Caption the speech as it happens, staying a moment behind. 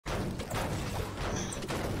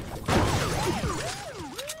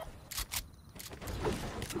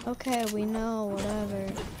Okay, we know, whatever.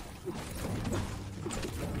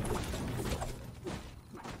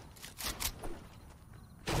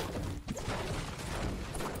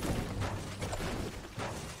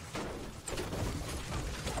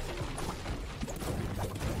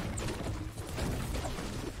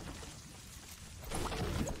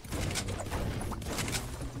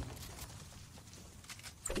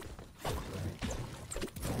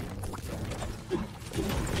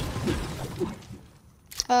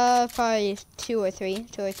 Probably two or three.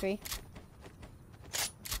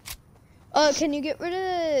 Can you get rid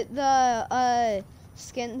of the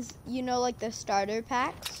skins, you know, like the starter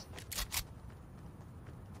packs?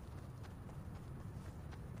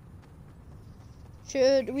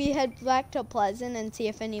 Should we head back to Pleasant and see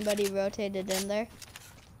if anybody rotated in there?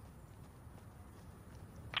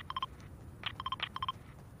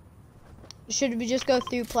 Should we just go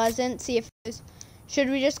through Pleasant, see if there's... Should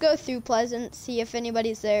we just go through Pleasant, see if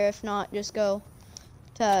anybody's there? If not, just go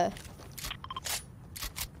to...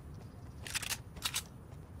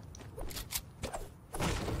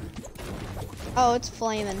 Oh, it's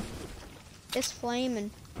flaming. It's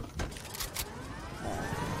flaming.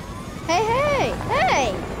 Hey, hey,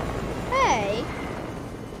 hey! Hey!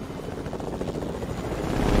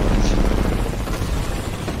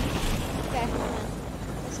 Okay, come on.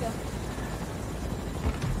 Let's go.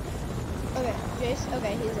 Okay, Jace.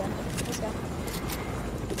 Okay, he's in. Let's go.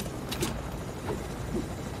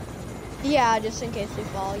 Yeah, just in case we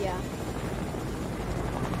fall, yeah.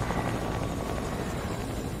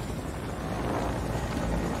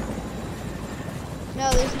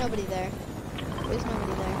 No, there's nobody there. There's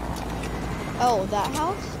nobody there. Oh, that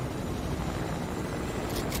house?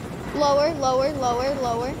 Lower, lower, lower,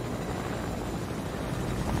 lower.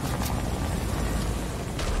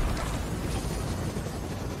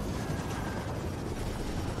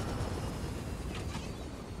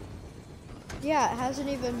 Yeah, it hasn't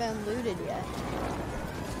even been looted yet.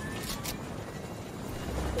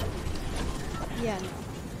 Yeah, no.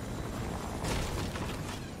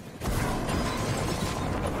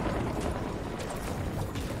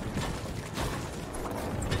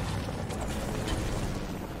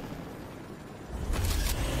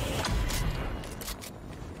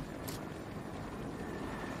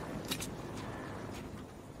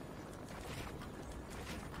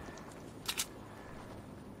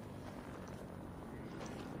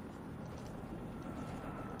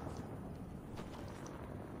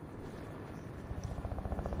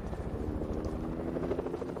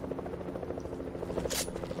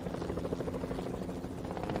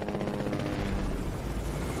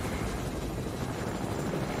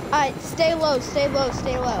 Alright, stay low, stay low,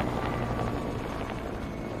 stay low.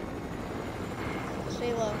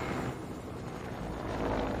 Stay low.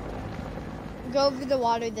 Go over the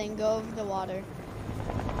water then, go over the water.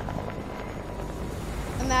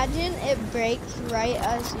 Imagine it breaks right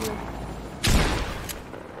as you...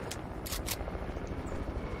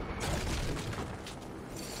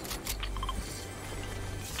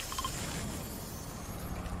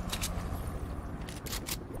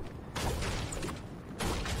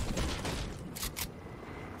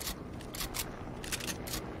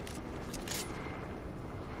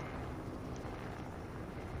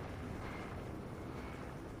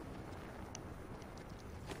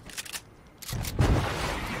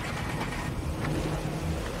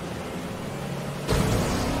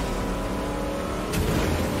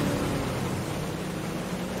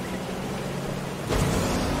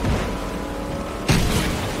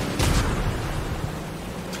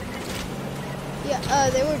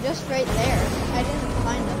 They were just right there. I didn't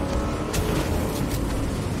find them.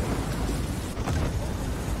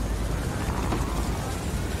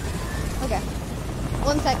 Okay.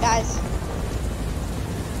 One sec, guys.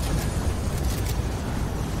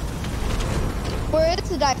 Where is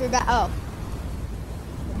the diaper bag? Oh.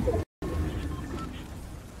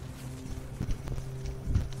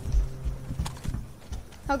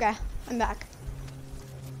 Okay, I'm back.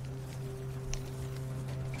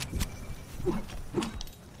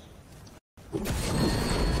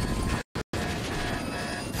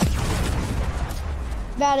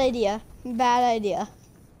 Bad idea. Bad idea.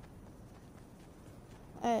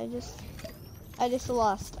 I just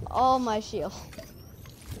lost all my shield.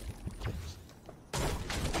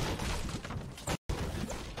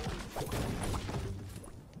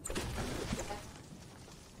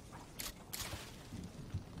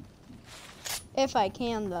 If I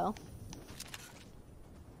can, though.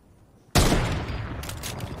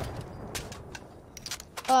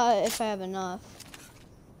 If I have enough.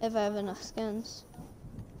 If I have enough skins.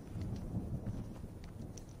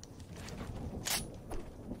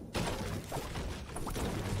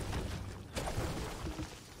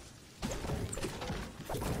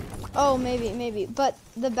 Oh, maybe. But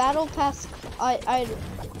the battle pass,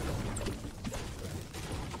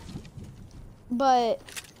 but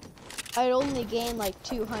I'd only gain like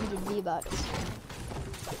 200 V-Bucks.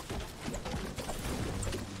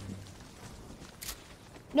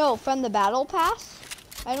 No, from the battle pass,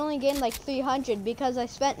 I'd only gained like 300 because I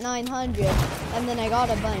spent 900 and then I got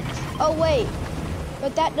a bunch. Oh wait,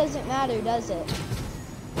 but that doesn't matter, does it?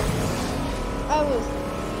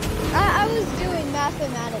 I was doing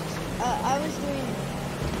mathematics. I was doing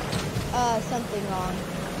something wrong.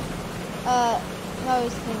 I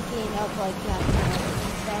was thinking of like mathematics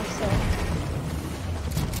and stuff, so.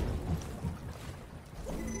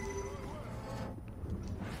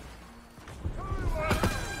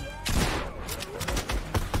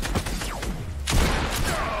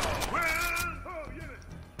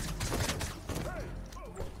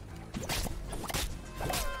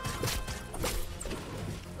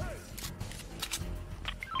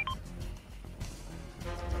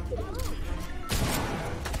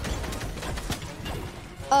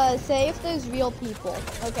 Say if there's real people,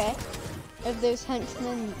 okay? If there's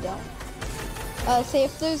henchmen, don't. Say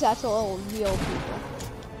if there's actual real people.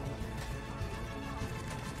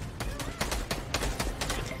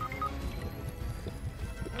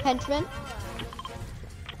 Henchmen?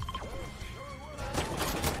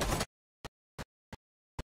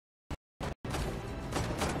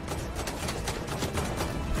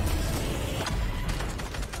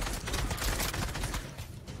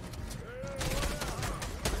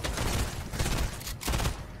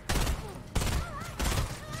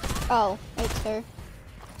 Oh, it's her.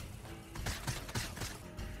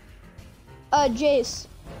 Jace,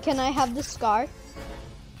 can I have the scar?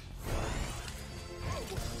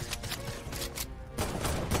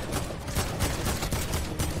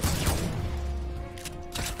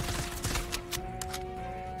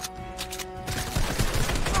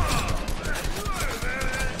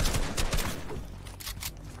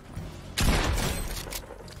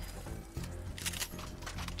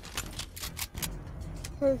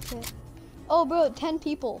 Perfect. Oh, bro, 10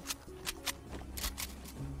 people.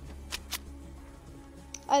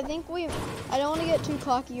 I don't want to get too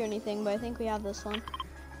cocky or anything, but I think we have this one.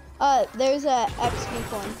 There's a XP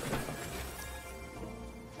coin.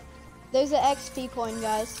 There's a XP coin,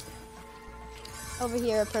 guys. Over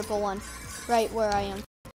here, a purple one. Right where I am.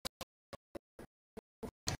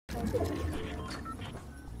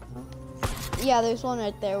 Yeah, there's one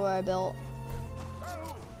right there where I built.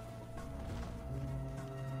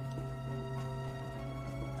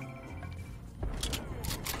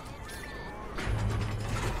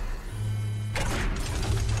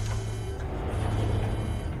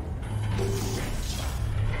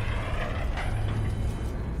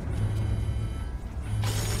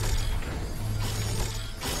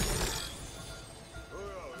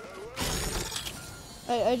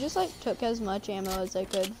 I just like took as much ammo as I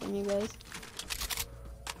could from you guys.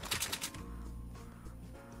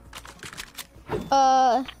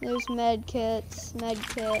 There's med kits, med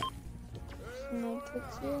kits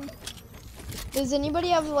here. Does anybody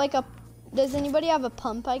have a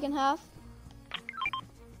pump I can have?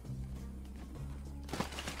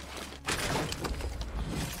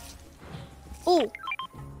 Ooh,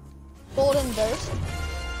 golden burst.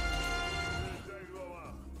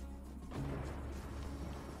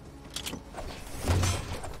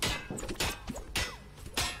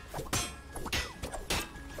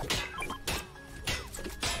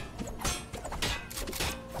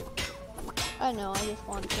 I know, I just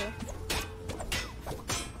want to.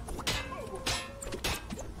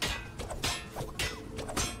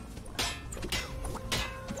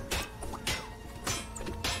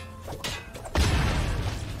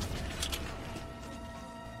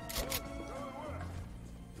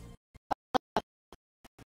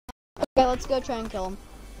 Okay, let's go try and kill him.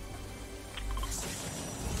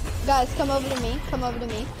 Guys, come over to me. Come over to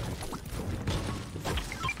me.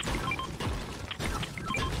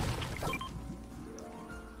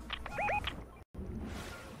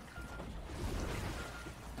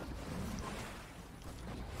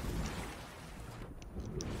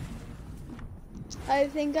 I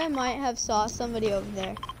think I might have saw somebody over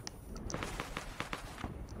there.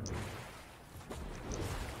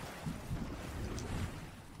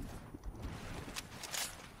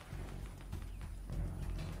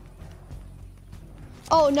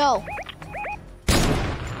 Oh no.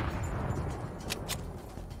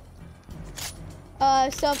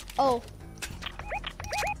 Oh.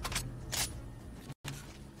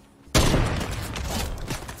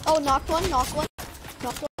 Oh, knocked one.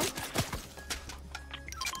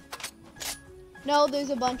 No, there's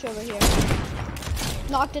a bunch over here.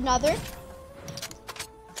 Knocked another.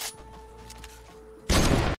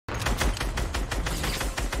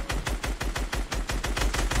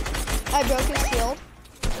 I broke his shield.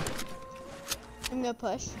 I'm gonna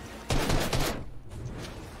push.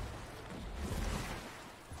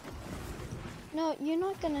 No, you're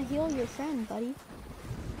not gonna heal your friend, buddy.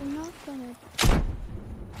 You're not gonna.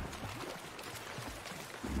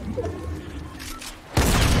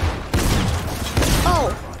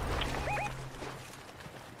 Oh!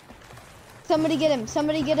 Somebody get him,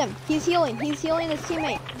 somebody get him. He's healing his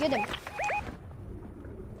teammate. Get him.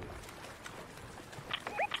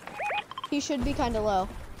 He should be kind of low.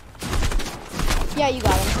 Yeah, you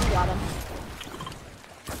got him, you got him.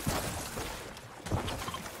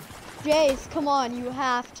 Jace, come on, you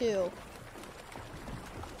have to.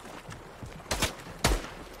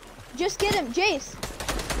 Just get him, Jace.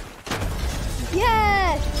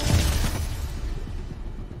 Yes!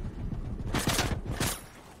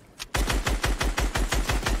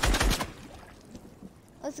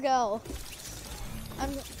 Let's go.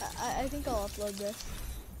 I think I'll upload this.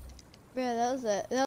 Yeah, that was it.